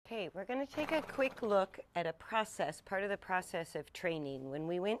we're going to take a quick look at a process, part of the process of training. When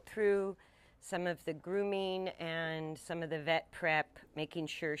we went through some of the grooming and some of the vet prep, making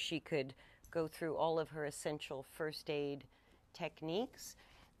sure she could go through all of her essential first aid techniques,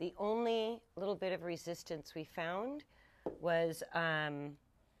 the only little bit of resistance we found was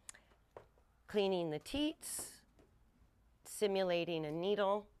cleaning the teats, simulating a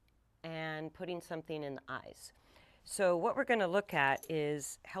needle, and putting something in the eyes. So what we're going to look at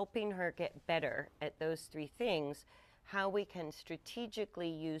is helping her get better at those three things, how we can strategically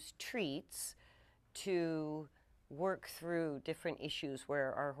use treats to work through different issues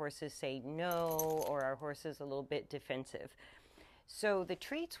where our horses say no or our horse is a little bit defensive. So the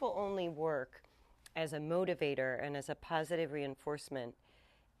treats will only work as a motivator and as a positive reinforcement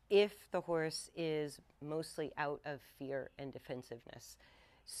if the horse is mostly out of fear and defensiveness.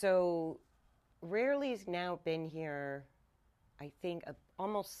 So Rarely's now been here, I think,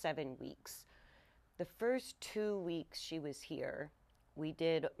 almost 7 weeks. The first 2 weeks she was here, we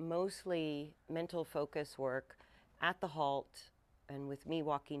did mostly mental focus work at the halt and with me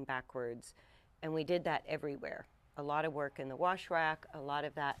walking backwards, and we did that everywhere. A lot of work in the wash rack, a lot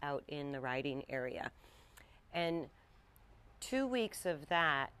of that out in the riding area. And 2 weeks of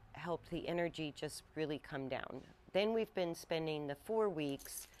that helped the energy just really come down. Then we've been spending the 4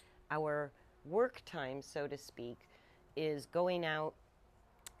 weeks, our work time, so to speak, is going out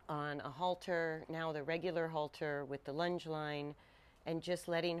on a halter, now the regular halter with the lunge line, and just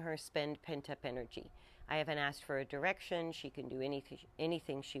letting her spend pent-up energy. I haven't asked for a direction. She can do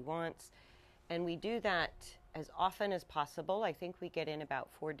anything she wants. And we do that as often as possible. I think we get in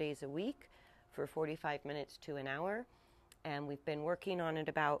about 4 days a week for 45 minutes to an hour. And we've been working on it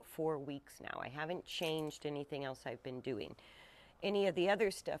about 4 weeks now. I haven't changed anything else I've been doing. Any of the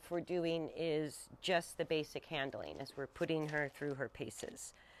other stuff we're doing is just the basic handling as we're putting her through her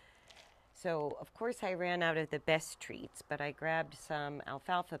paces. So, of course, I ran out of the best treats, but I grabbed some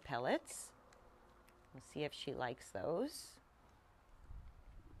alfalfa pellets. We'll see if she likes those.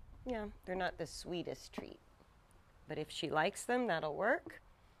 Yeah, they're not the sweetest treat, but if she likes them, that'll work.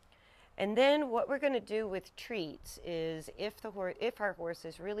 And then what we're going to do with treats is if our horse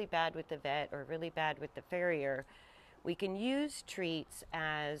is really bad with the vet or really bad with the farrier, we can use treats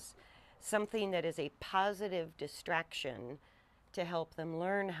as something that is a positive distraction to help them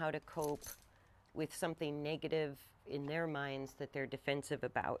learn how to cope with something negative in their minds that they're defensive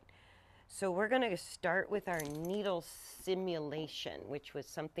about. So we're going to start with our needle simulation, which was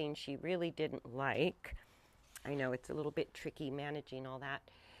something she really didn't like. I know it's a little bit tricky managing all that.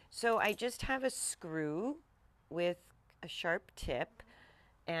 So I just have a screw with a sharp tip,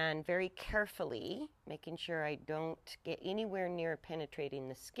 and very carefully, making sure I don't get anywhere near penetrating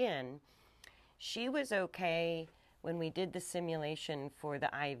the skin. She was okay when we did the simulation for the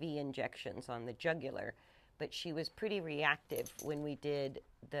IV injections on the jugular, but she was pretty reactive when we did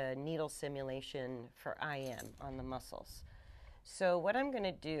the needle simulation for IM on the muscles. So what I'm going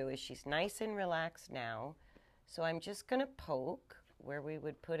to do is she's nice and relaxed now, so I'm just going to poke where we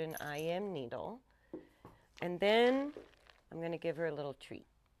would put an IM needle, and then I'm going to give her a little treat.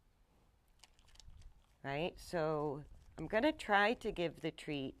 Right? So I'm going to try to give the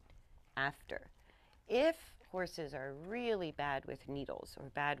treat after. If horses are really bad with needles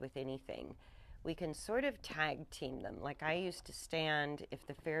or bad with anything, we can sort of tag team them. Like I used to stand, if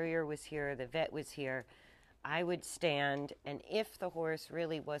the farrier was here, the vet was here, I would stand, and if the horse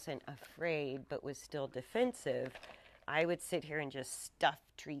really wasn't afraid but was still defensive, I would sit here and just stuff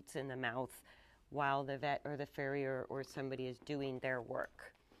treats in the mouth while the vet or the farrier or somebody is doing their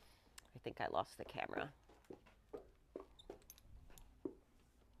work. I think I lost the camera.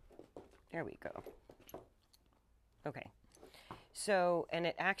 There we go. Okay. So, and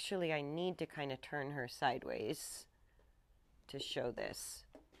it actually, I need to kind of turn her sideways to show this.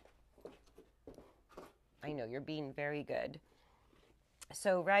 I know, you're being very good.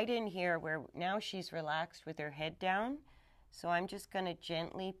 So right in here where now she's relaxed with her head down. So I'm just going to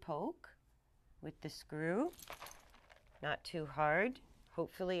gently poke with the screw. Not too hard.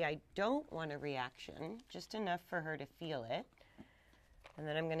 Hopefully I don't want a reaction, just enough for her to feel it. And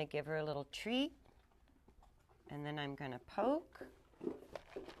then I'm going to give her a little treat. And then I'm going to poke.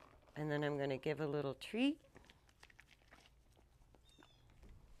 And then I'm going to give a little treat.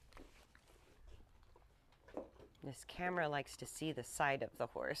 This camera likes to see the side of the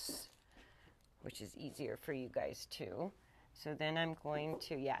horse, which is easier for you guys too. So then I'm going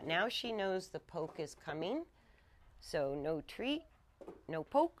to, now she knows the poke is coming. So no treat. No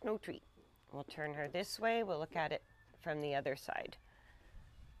poke, no treat. We'll turn her this way. We'll look at it from the other side.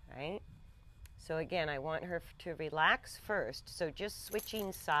 Right? So again, I want her to relax first. So just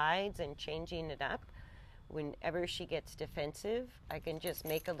switching sides and changing it up. Whenever she gets defensive, I can just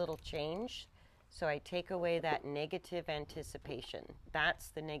make a little change. So I take away that negative anticipation. That's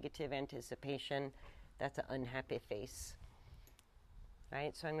the negative anticipation. That's an unhappy face.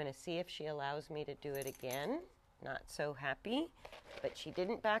 Right, so I'm going to see if she allows me to do it again. Not so happy, but she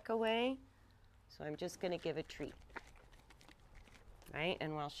didn't back away. So I'm just going to give a treat. Right,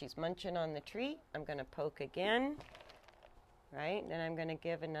 and while she's munching on the treat, I'm going to poke again. Right, then I'm going to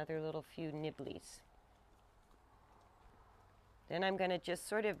give another little few nibblies. Then I'm going to just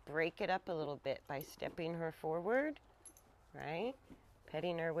sort of break it up a little bit by stepping her forward, right?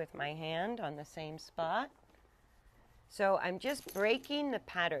 Petting her with my hand on the same spot. So I'm just breaking the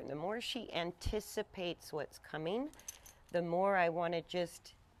pattern. The more she anticipates what's coming, the more I want to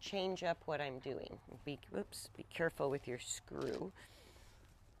just change up what I'm doing. Be careful with your screw.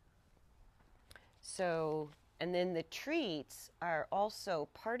 So, and then the treats are also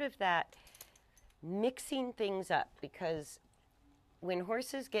part of that mixing things up, because when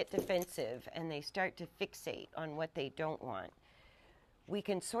horses get defensive and they start to fixate on what they don't want, we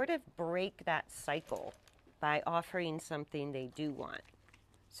can sort of break that cycle by offering something they do want.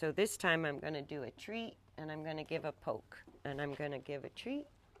 So this time I'm going to do a treat, and I'm going to give a poke, and I'm going to give a treat,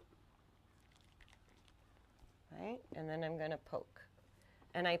 right? And then I'm going to poke.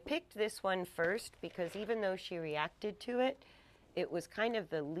 And I picked this one first because even though she reacted to it, it was kind of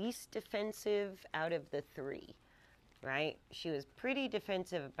the least defensive out of the three. Right? She was pretty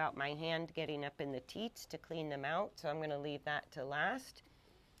defensive about my hand getting up in the teats to clean them out, so I'm going to leave that to last.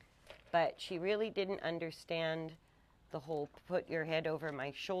 But she really didn't understand the whole put your head over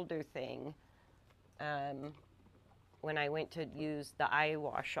my shoulder thing when I went to use the eye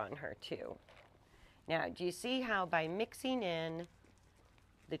wash on her too. Now, do you see how by mixing in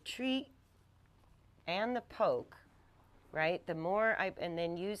the treat and the poke, right? The more and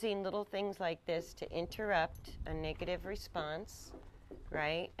then using little things like this to interrupt a negative response,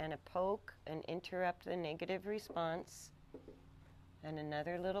 right? And a poke and interrupt the negative response. And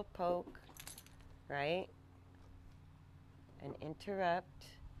another little poke, right? And interrupt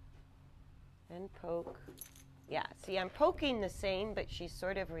and poke. Yeah, see, I'm poking the same, but she's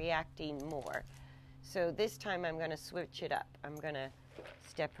sort of reacting more. So this time I'm going to switch it up. I'm going to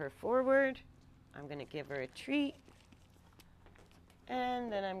step her forward. I'm going to give her a treat.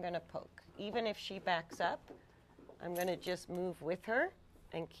 And then I'm going to poke. Even if she backs up, I'm going to just move with her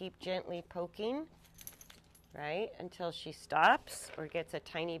and keep gently poking, right, until she stops or gets a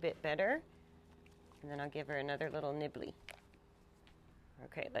tiny bit better. And then I'll give her another little nibbly.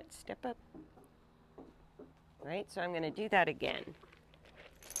 Okay, let's step up. Right, so I'm going to do that again.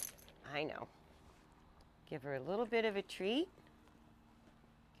 I know. Give her a little bit of a treat.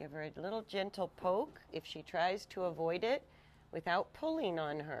 Give her a little gentle poke. If she tries to avoid it, without pulling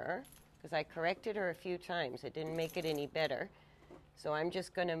on her, because I corrected her a few times. It didn't make it any better. So I'm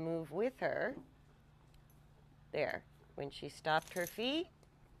just going to move with her. There. When she stopped her feet,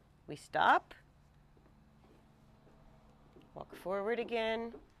 we stop. Walk forward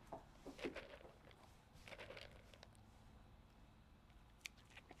again.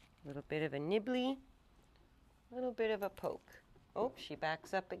 A little bit of a nibbly. A little bit of a poke. Oh, she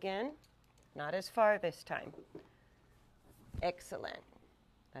backs up again. Not as far this time. Excellent.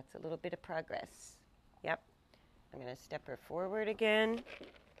 That's a little bit of progress. Yep. I'm going to step her forward again.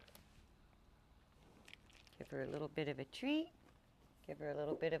 Give her a little bit of a treat. Give her a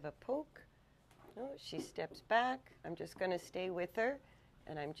little bit of a poke. Oh, she steps back. I'm just going to stay with her,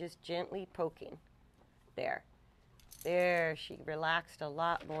 and I'm just gently poking. There. There. She relaxed a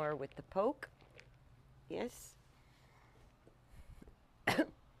lot more with the poke. Yes. Let's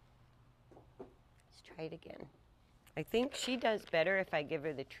try it again. I think she does better if I give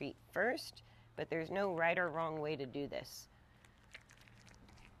her the treat first, but there's no right or wrong way to do this.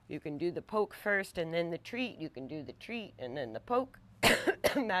 You can do the poke first and then the treat. You can do the treat and then the poke.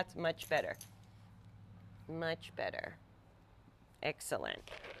 That's much better. Much better.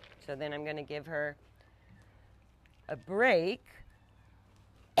 Excellent. So then I'm going to give her a break,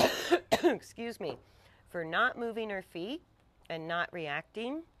 excuse me, for not moving her feet and not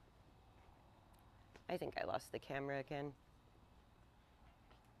reacting. I think I lost the camera again.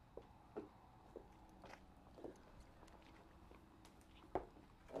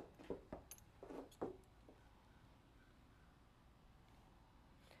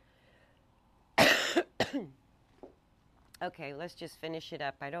 Okay, let's just finish it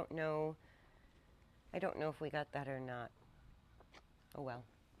up. I don't know if we got that or not. Oh well.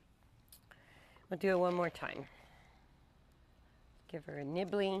 We'll do it one more time. Give her a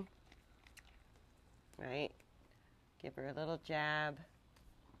nibbly. right? Give her a little jab.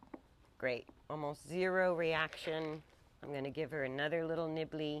 Great, almost zero reaction. I'm going to give her another little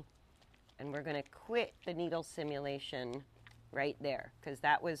nibbly, and we're going to quit the needle simulation right there, because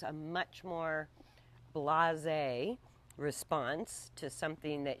that was a much more blasé response to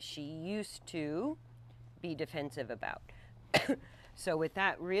something that she used to be defensive about. So with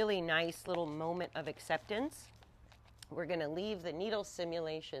that really nice little moment of acceptance, we're going to leave the needle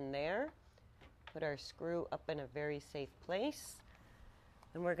simulation there, put our screw up in a very safe place,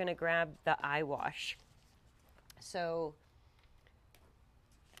 and we're going to grab the eye wash. So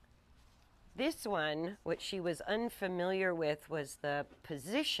this one, what she was unfamiliar with was the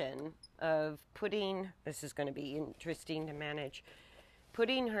position of putting, this is going to be interesting to manage,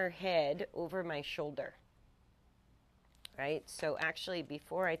 putting her head over my shoulder, right? So actually,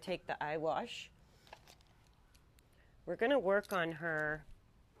 before I take the eye wash, we're going to work on her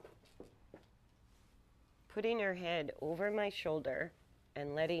putting her head over my shoulder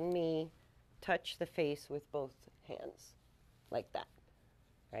and letting me touch the face with both hands, like that,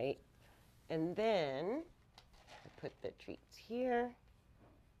 right? And then I put the treats here.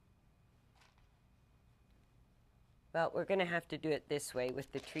 Well, we're going to have to do it this way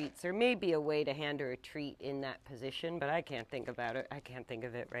with the treats. There may be a way to hand her a treat in that position, but I can't think about it. I can't think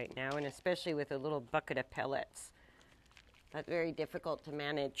of it right now, and especially with a little bucket of pellets. That's very difficult to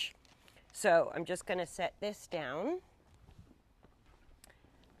manage. So I'm just going to set this down,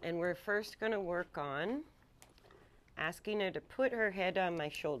 and we're first going to work on asking her to put her head on my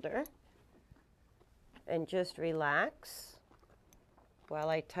shoulder and just relax while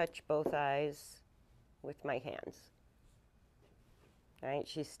I touch both eyes with my hands. All right,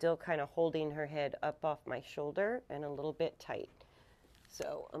 she's still kind of holding her head up off my shoulder and a little bit tight.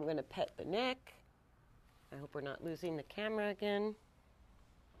 So I'm going to pet the neck. I hope we're not losing the camera again.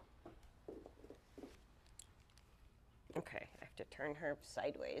 Okay, I have to turn her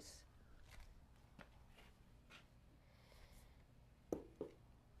sideways.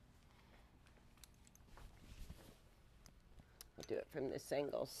 I'll do it from this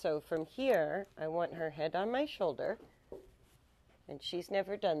angle. So from here, I want her head on my shoulder. And she's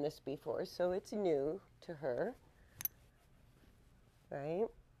never done this before, so it's new to her, right?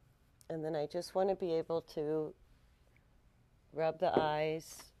 And then I just want to be able to rub the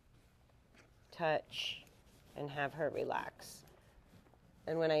eyes, touch, and have her relax.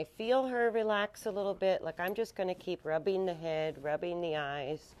 And when I feel her relax a little bit, like I'm just going to keep rubbing the head, rubbing the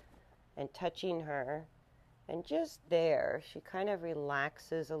eyes, and touching her. And just there, she kind of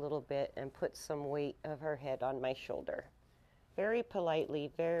relaxes a little bit and puts some weight of her head on my shoulder. Very politely,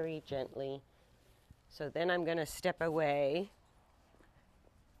 very gently. So then I'm going to step away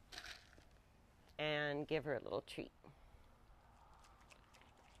and give her a little treat.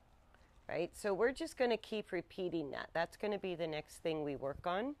 Right? So we're just going to keep repeating that. That's going to be the next thing we work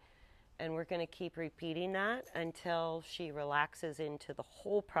on. And we're going to keep repeating that until she relaxes into the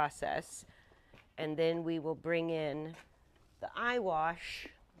whole process. And then we will bring in the eye wash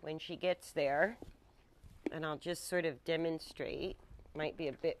when she gets there. And I'll just sort of demonstrate. Might be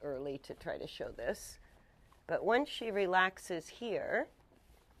a bit early to try to show this. But once she relaxes here,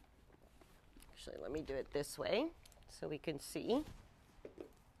 actually let me do it this way so we can see.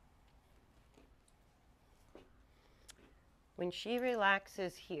 When she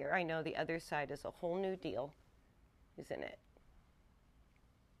relaxes here, I know the other side is a whole new deal, isn't it?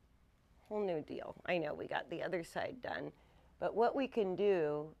 Whole new deal. I know we got the other side done. But what we can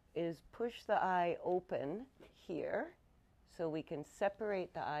do is push the eye open here so we can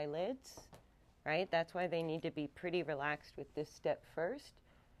separate the eyelids, right? That's why they need to be pretty relaxed with this step first.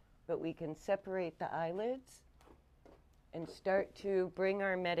 But we can separate the eyelids and start to bring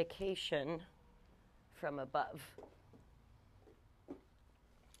our medication from above.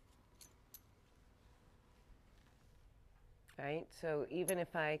 Right? So even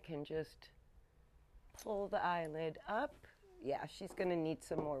if I can just pull the eyelid up, yeah, she's going to need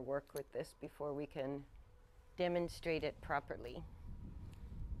some more work with this before we can demonstrate it properly.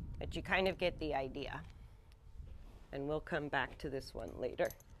 But you kind of get the idea. And we'll come back to this one later.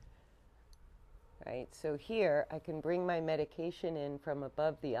 Right? So here I can bring my medication in from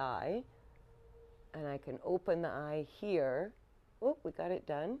above the eye, and I can open the eye here. Oh, we got it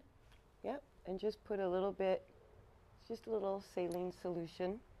done. Yep, and just put a little bit, just a little saline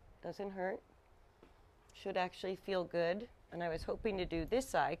solution. Doesn't hurt. Should actually feel good. And I was hoping to do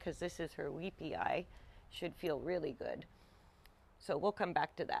this eye because this is her weepy eye. Should feel really good. So we'll come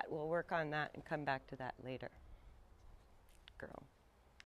back to that. We'll work on that and come back to that later. Girl.